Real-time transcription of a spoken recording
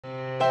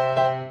Hey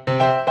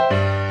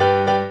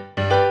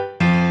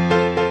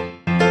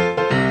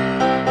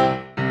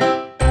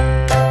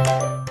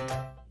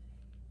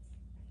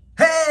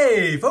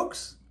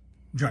folks,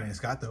 Johnny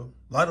Scott though,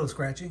 Lotto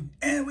Scratching,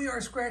 and we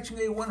are scratching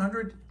a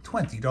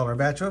 $120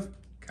 batch of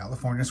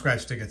California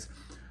scratch tickets.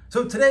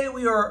 So today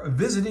we are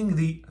visiting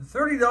the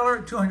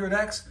 $30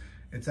 200X.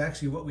 It's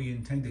actually what we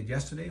intended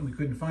yesterday. We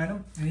couldn't find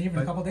them. And even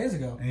a couple days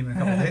ago.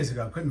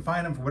 Couldn't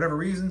find them for whatever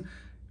reason.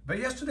 But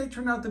yesterday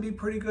turned out to be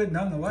pretty good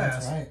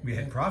nonetheless. That's right. We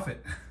had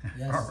profit.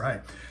 Yes. All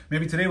right.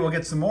 Maybe today we'll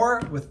get some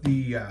more with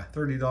the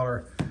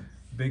 $30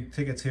 big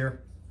tickets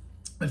here.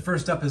 But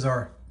first up is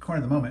our coin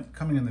of the moment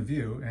coming in the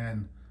view.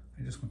 And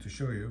I just want to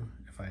show you,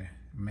 if I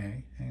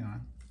may, hang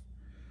on.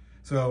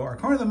 So our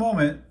coin of the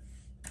moment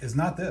is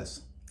not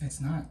this.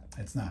 It's not.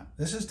 It's not.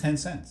 This is 10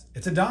 cents.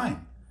 It's a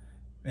dime.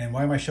 And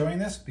why am I showing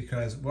this?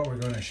 Because what we're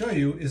going to show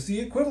you is the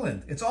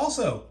equivalent. It's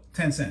also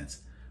 10 cents,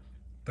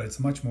 but it's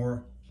much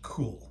more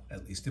cool,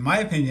 at least in my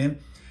opinion.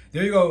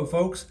 There you go,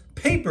 folks.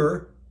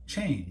 Paper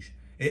change.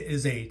 It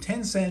is a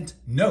 10-cent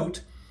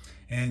note.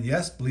 And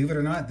yes, believe it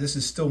or not, this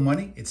is still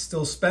money. It's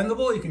still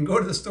spendable. You can go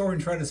to the store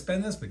and try to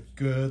spend this, but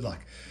good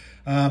luck.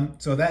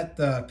 So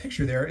that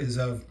picture there is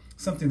of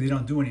something they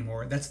don't do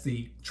anymore. That's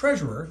the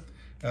treasurer,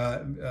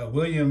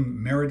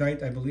 William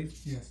Meredith, I believe.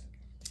 Yes.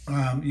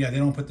 Yeah, they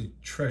don't put the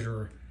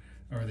treasurer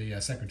or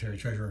the secretary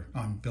treasurer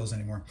on bills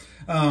anymore.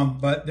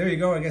 But there you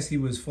go. I guess he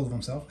was full of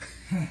himself.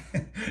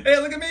 Hey,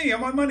 look at me.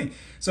 I'm on money.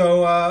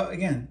 So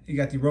again, you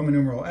got the Roman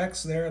numeral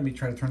X there. Let me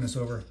try to turn this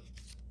over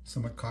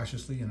somewhat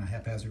cautiously in a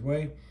haphazard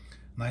way.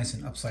 Nice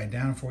and upside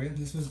down for you.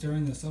 This was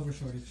during the silver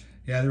shortage.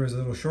 Yeah, there was a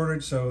little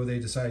shortage, so they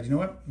decided, you know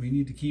what? We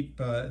need to keep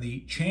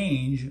the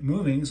change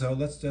moving, so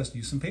let's just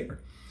use some paper.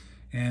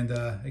 And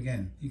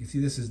again, you can see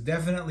this has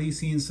definitely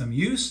seen some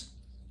use.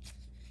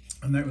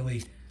 I'm not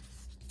really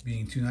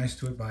being too nice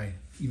to it by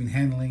even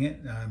handling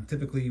it.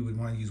 Typically, you would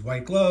want to use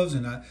white gloves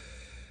and not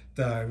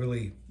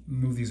really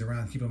move these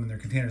around, keep them in their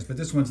containers. But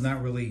this one's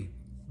not really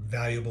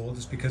valuable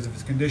just because of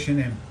its condition.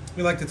 And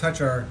we like to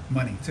touch our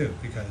money too,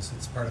 because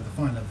it's part of the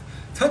fun of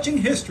touching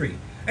history.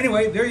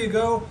 Anyway, there you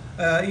go.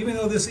 Even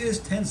though this is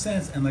 10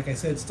 cents, and like I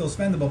said, it's still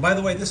spendable. By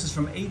the way, this is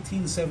from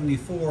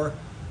 1874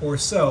 or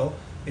so.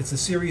 It's a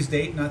series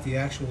date, not the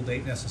actual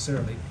date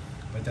necessarily,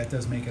 but that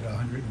does make it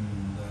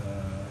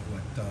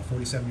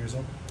 47 years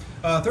old.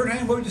 Third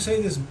hand, what would you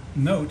say this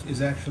note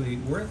is actually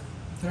worth?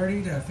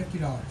 $30 to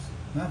 $50.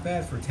 Not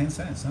bad for 10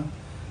 cents, huh?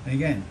 And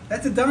again,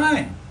 that's a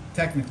dime,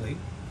 technically.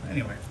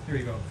 Anyway, here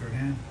you go, third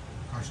hand.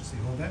 Cautiously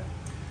hold that.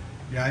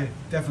 Yeah, I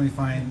definitely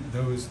find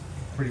those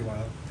pretty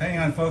wild. Hang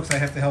on, folks. I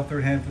have to help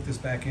third hand put this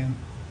back in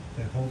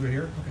the holder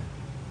here. Okay.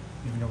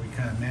 Even though we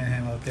kind of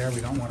manhandle it there,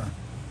 we don't want to.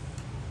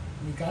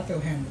 We Gato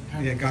handed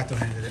it. Yeah, Gato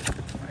handed it.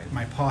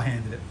 My paw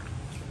handed it.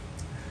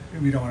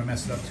 We don't want to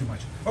mess it up too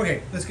much.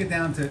 Okay, let's get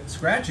down to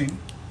scratching.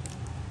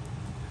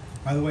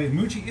 By the way,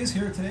 Moochie is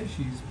here today.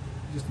 She's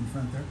just in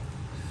front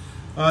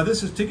there.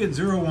 This is ticket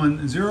 010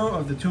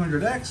 of the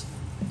 200X.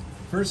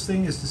 First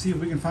thing is to see if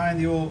we can find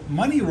the old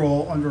money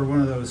roll under one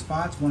of those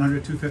spots,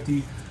 100,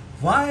 250,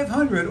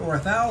 500, or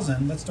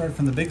 1,000. Let's start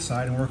from the big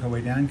side and work our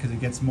way down because it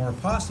gets more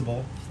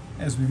possible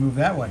as we move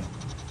that way.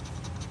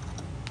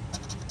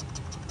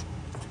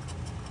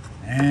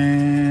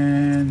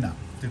 And no,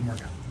 didn't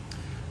work out.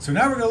 So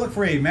now we're going to look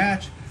for a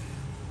match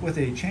with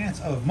a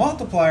chance of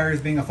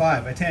multipliers being a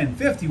 5, a 10,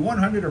 50,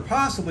 100, or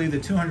possibly the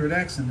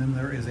 200X, and then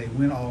there is a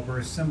win all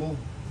burst symbol.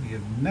 We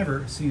have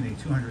never seen a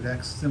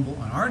 200X symbol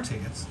on our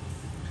tickets.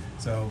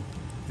 So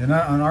they're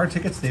not on our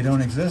tickets, they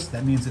don't exist.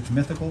 That means it's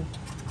mythical.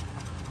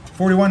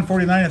 41,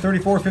 49, and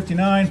 34,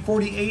 59,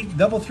 48,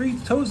 double three,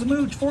 toes the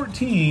mooch,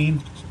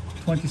 14,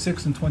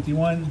 26, and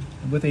 21,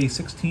 with a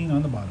 16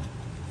 on the bottom.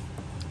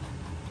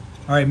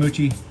 All right,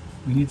 Moochie,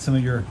 we need some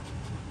of your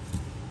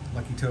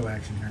lucky toe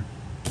action here.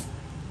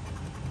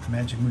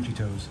 Magic Moochie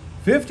toes.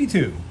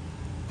 52,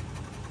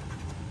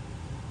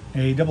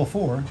 a double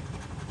four,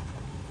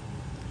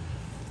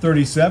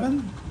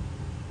 37,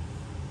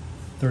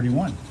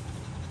 31.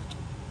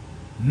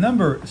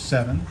 Number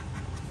 7,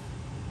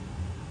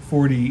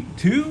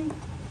 42,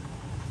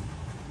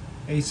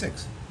 a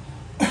 6.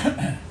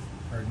 Pardon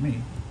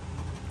me.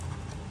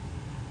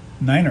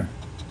 Niner.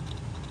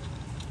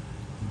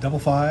 Double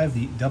 5,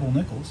 the double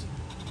nickels.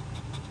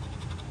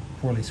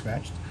 Poorly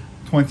scratched.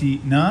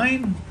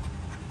 29,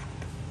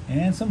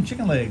 and some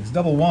chicken legs.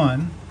 Double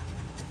 1,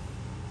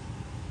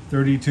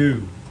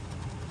 32,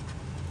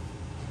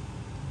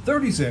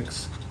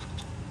 36,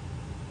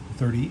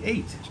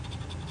 38.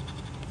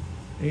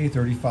 A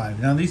 35.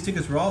 Now these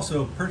tickets were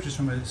also purchased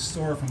from a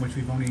store from which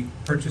we've only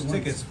purchased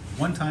tickets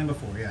one time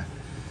before, yeah.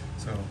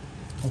 So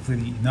hopefully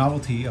the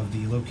novelty of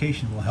the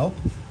location will help.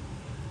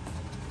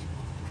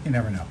 You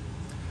never know.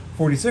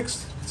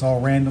 46, it's all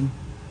random.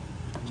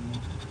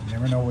 You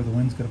never know where the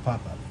wind's going to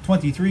pop up.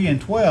 23 and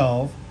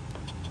 12,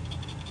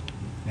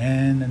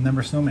 and a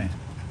number snowman.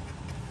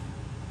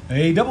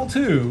 A double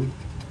 2,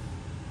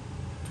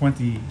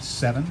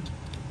 27,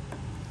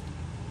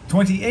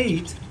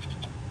 28,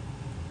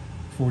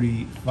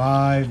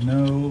 45,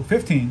 no,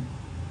 15,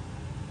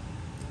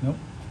 Nope.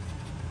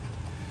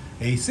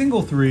 A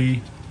single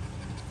 3,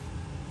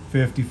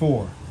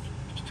 54.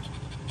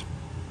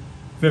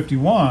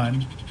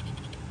 51,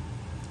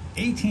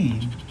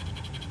 18,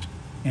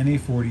 and a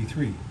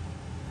 43.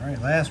 All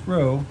right, last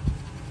row.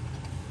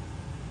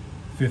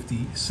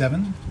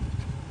 57,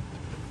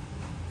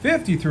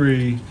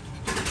 53,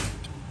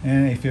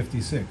 and a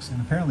 56.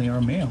 And apparently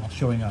our mail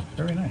showing up.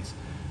 Very nice.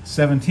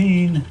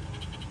 17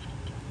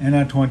 and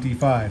a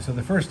 25. So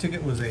the first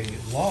ticket was a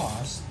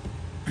loss.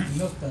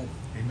 Milk dud.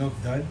 A milk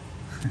dud.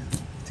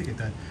 Ticket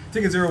dud.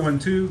 Ticket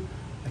 012.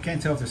 I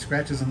can't tell if there's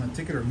scratches on the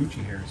ticket or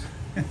Moochie hairs.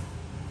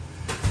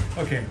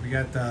 Okay, we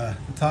got the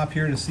top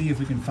here to see if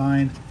we can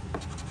find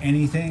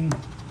anything.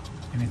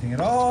 Anything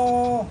at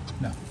all?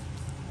 No.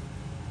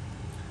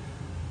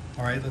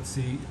 All right, let's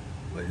see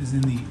what is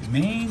in the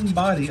main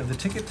body of the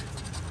ticket.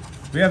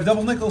 We have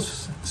double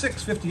nickels,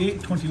 6,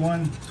 58,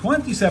 21,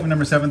 27,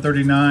 number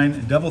 739,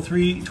 and double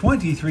 3,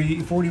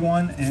 23,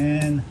 41,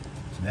 and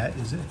that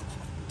is it.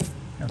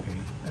 Okay,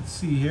 let's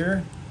see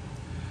here.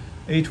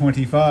 A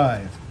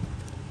 25,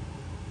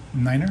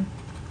 niner,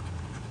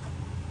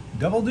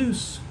 double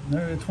deuce,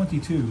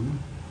 22,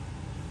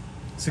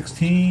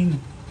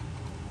 16,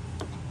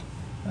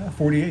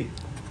 48,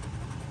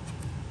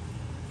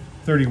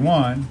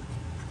 31,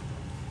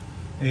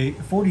 a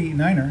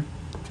 49er,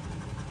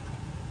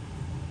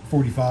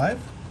 45,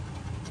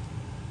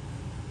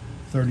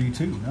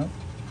 32, no,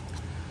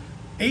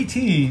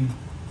 18,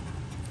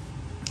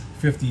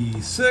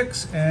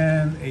 56,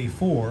 and a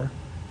 4,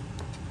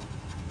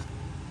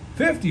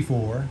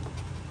 54,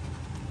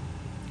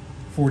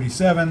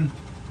 47,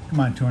 come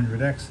on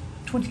 200X,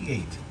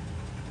 28.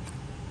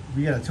 If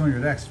we got a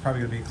 200X, it's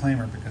probably going to be a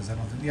claimer because I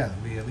don't think, yeah,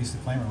 it'll be at least a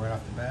claimer right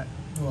off the bat.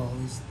 Well, at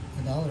least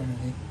 $1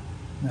 underneath.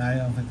 No, I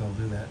don't think they'll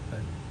do that, but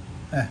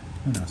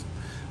who knows.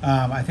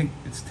 I think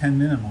it's 10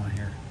 minimum on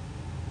here.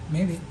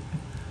 Maybe.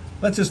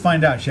 Let's just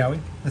find out, shall we?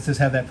 Let's just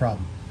have that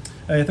problem.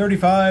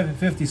 35,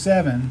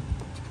 57,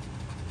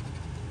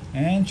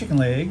 and chicken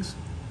legs.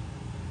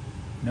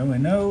 No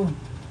and no.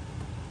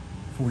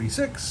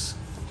 46,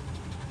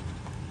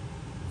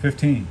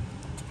 15,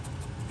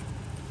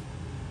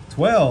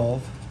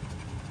 12,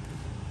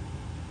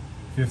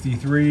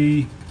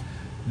 53,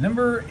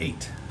 number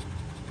 8,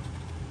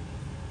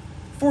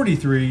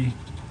 43,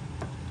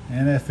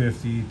 and a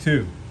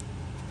 52.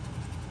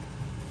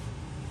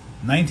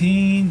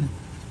 19,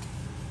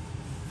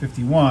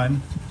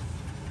 51,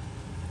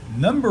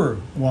 number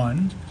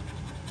 1,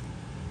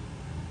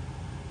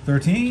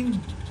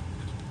 13,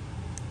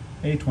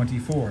 a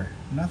 24.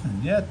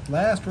 Nothing yet.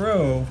 Last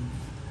row.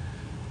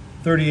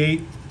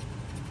 38,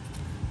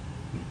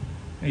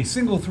 a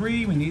single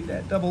 3. We need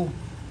that double.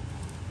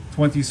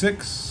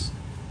 26,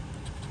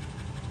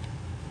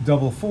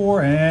 double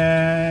 4,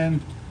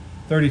 and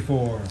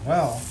 34.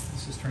 Well,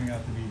 this is turning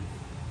out to be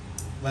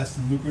less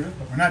than lucrative,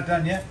 but we're not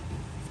done yet.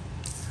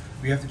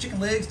 We have the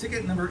chicken legs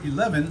ticket number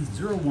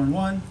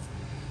 11011.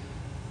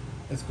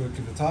 Let's go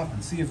to the top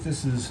and see if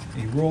this is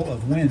a roll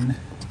of win.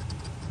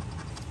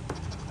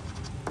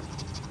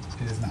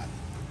 It is not.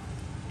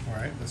 All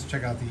right, let's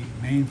check out the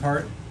main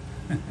part.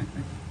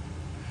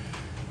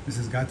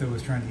 Mrs. Gato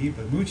was trying to eat,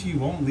 but Moochie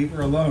won't leave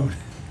her alone.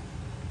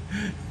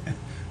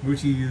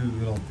 Moochie, you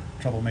little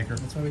troublemaker.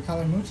 That's why we call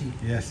her Moochie.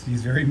 Yes,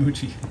 he's very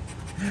Moochie.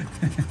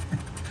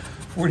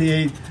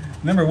 48,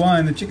 number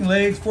 1, the chicken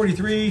legs,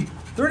 43,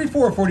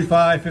 34,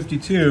 45,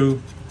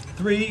 52,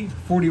 3,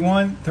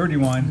 41,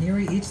 31.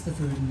 Mary eats the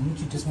food and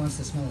Moochie just wants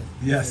to smell it.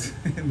 Yes,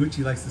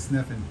 Moochie likes to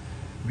sniff, and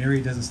Mary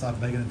doesn't stop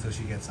begging until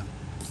she gets some.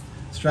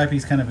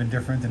 Stripey's kind of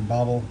indifferent and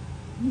Bobble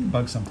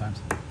bugs sometimes.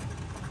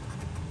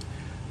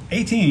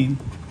 18.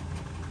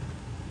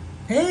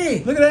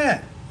 Hey! Look at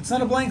that. It's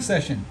not a blank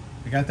session.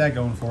 We got that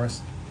going for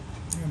us.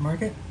 You gonna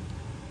mark it?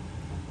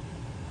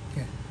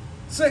 Okay.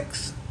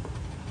 6.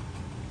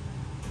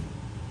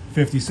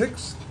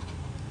 56.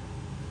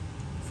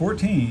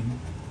 14.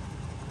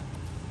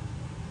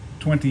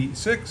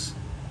 26.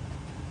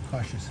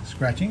 Cautious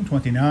scratching.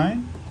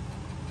 29.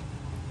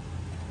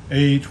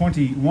 A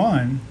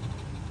 21.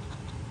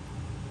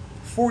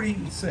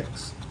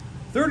 46.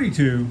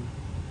 32.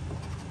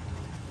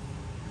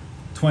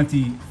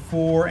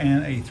 24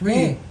 and a 3.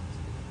 Hey.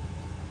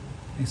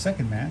 A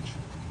second match.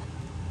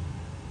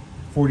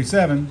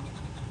 47.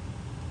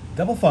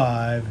 Double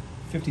 5.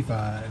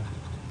 55.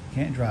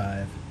 Can't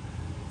drive.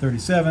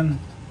 37.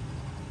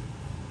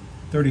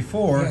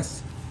 34.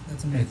 Yes,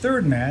 that's a A match.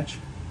 third match.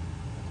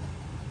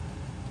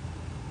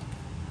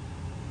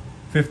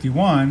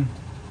 51.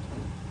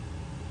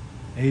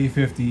 A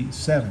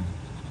 57.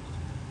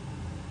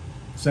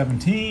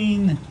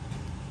 17.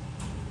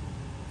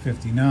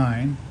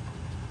 59.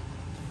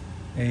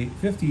 A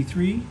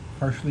 53,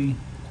 partially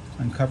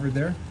uncovered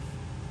there.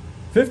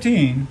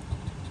 15.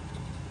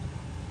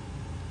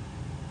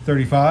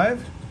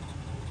 35.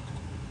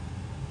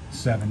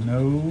 7,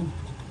 no.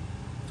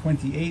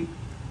 28.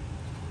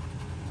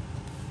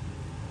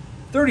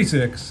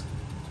 36.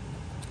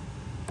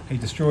 A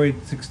destroyed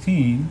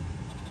 16.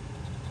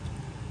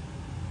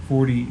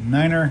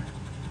 49er.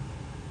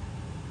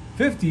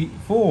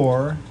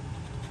 54.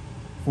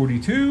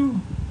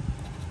 42,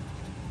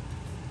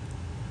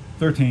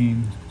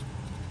 13,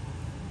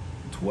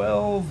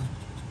 12,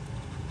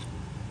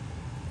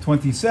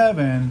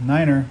 27,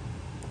 niner,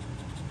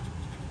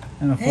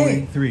 and a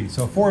 43.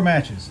 So 4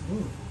 matches.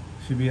 Ooh.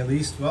 Should be at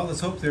least, well,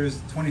 let's hope there's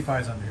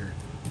 25s under here.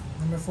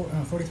 Number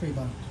 43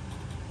 bottom.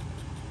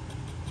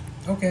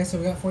 Okay, so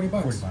we got 40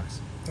 bucks. 40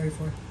 bucks.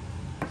 34.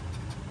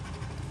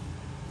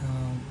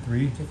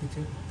 3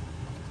 52.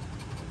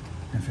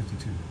 and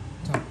 52.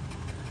 Top.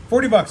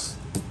 40 bucks.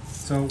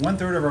 So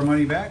 1/3 of our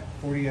money back.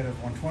 40 out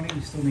of 120.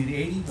 We still need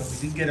 80, but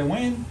we did get a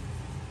win.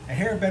 A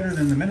hair better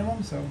than the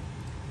minimum. So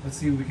let's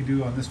see what we can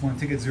do on this one.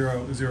 Ticket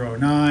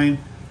 009.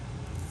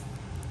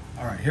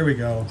 All right, here we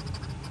go.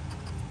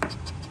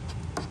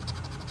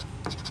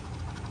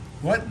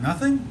 What?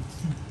 Nothing?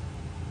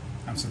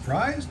 I'm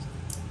surprised.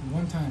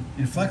 One time.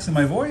 Inflexing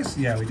my voice?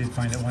 Yeah, we did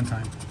find it one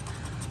time.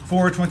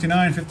 4,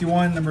 29,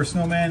 51, number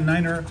Snowman,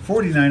 niner,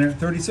 49er,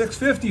 36,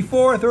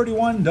 54,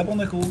 31, double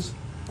nickels.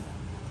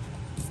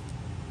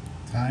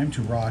 Time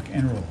to rock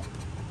and roll.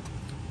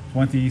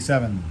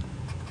 27,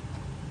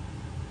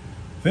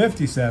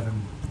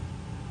 57,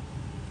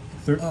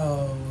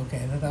 Oh,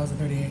 okay. That was a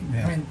 38.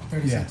 Yeah. I mean,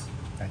 36.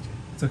 Yeah, gotcha.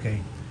 It's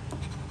okay.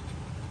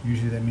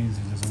 Usually that means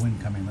there's a win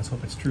coming. Let's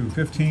hope it's true.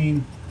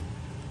 15,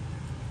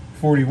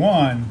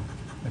 41,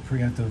 the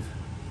preemptive.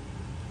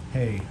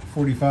 Hey,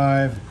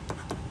 45,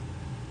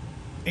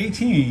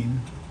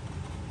 18,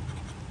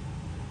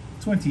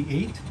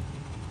 28,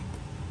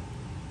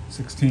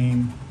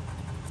 16,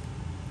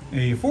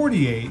 a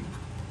 48,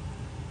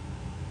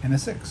 and a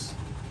 6.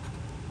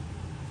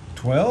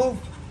 12,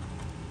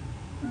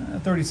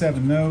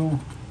 37, no,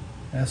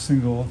 a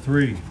single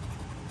 3.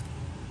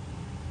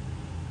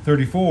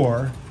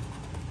 34,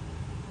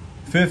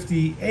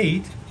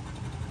 58,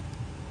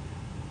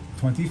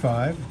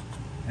 25,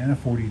 and a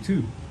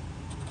 42.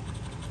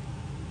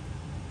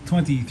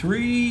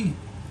 23,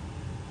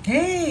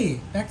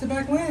 Hey!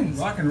 Back-to-back wins.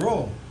 rock and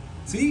roll.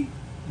 See,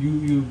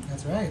 you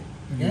That's right.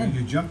 Again.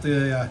 you jumped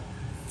the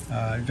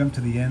jumped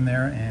to the end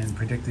there and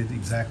predicted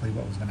exactly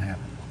what was going to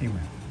happen.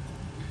 Anyway,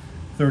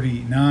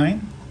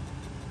 39,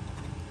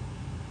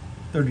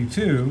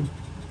 32.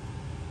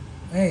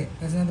 Hey,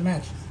 that's another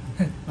match.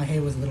 My hay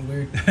was a little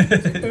weird.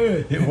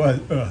 It was.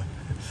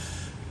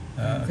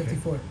 Okay.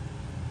 54.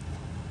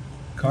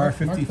 Car Mark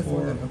the 54.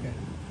 four then, okay.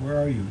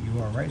 Where are you?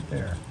 You are right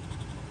there.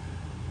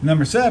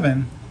 Number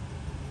 7,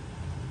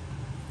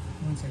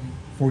 1 second.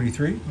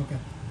 43. Okay.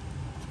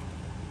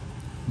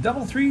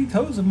 Double 3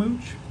 toes of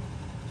mooch.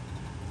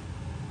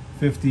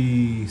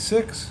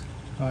 56.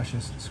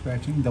 Cautious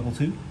scratching. Double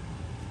 2.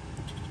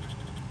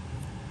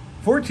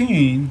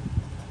 14.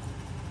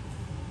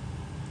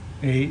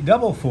 A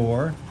double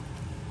 4.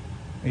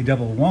 A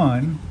double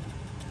 1.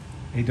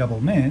 A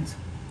double mint.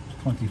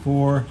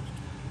 24.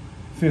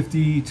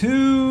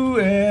 52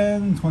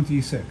 and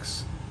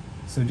 26.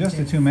 So just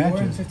the 2 4 and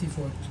matches.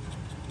 54.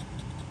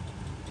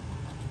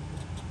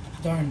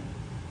 Darn.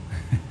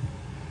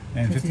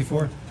 And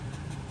 54. 54.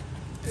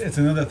 It's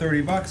another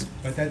 30 bucks,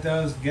 but that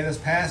does get us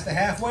past the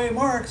halfway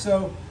mark,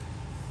 so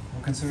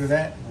we'll consider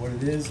that what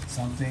it is,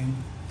 something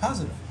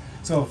positive.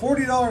 So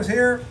 $40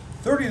 here,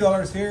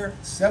 $30 here,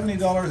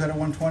 $70 out of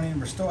 120.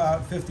 We're still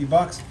out 50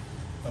 bucks,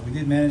 but we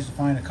did manage to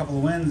find a couple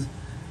of wins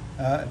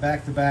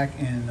back to back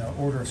in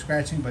order of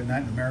scratching, but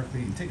not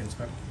numerically in tickets.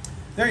 But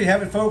there you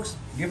have it, folks.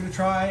 Give it a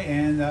try,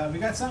 and we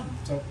got something.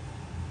 So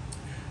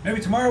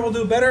maybe tomorrow we'll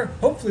do better.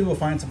 Hopefully we'll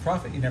find some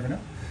profit. You never know.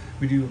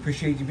 We do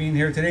appreciate you being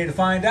here today to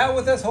find out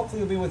with us. Hopefully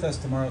you'll be with us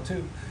tomorrow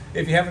too.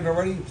 If you haven't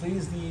already,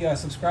 please, the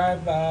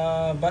subscribe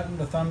button,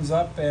 the thumbs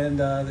up, and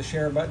the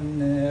share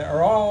button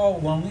are all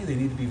lonely. They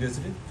need to be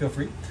visited. Feel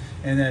free.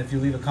 And if you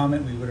leave a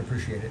comment, we would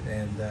appreciate it.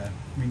 And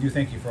we do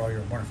thank you for all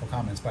your wonderful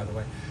comments, by the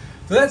way.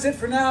 So that's it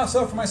for now.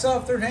 So for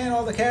myself, Third Hand,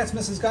 all the cats,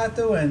 Mrs.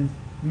 Gatto, and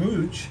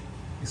Mooch,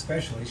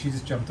 especially, she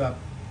just jumped up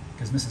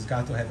because Mrs.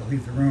 Gatto had to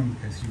leave the room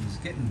because she was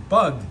getting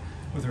bugged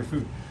with her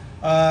food.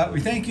 We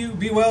thank you.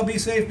 Be well, be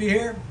safe, be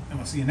here, and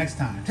we'll see you next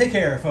time. Take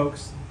care,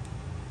 folks.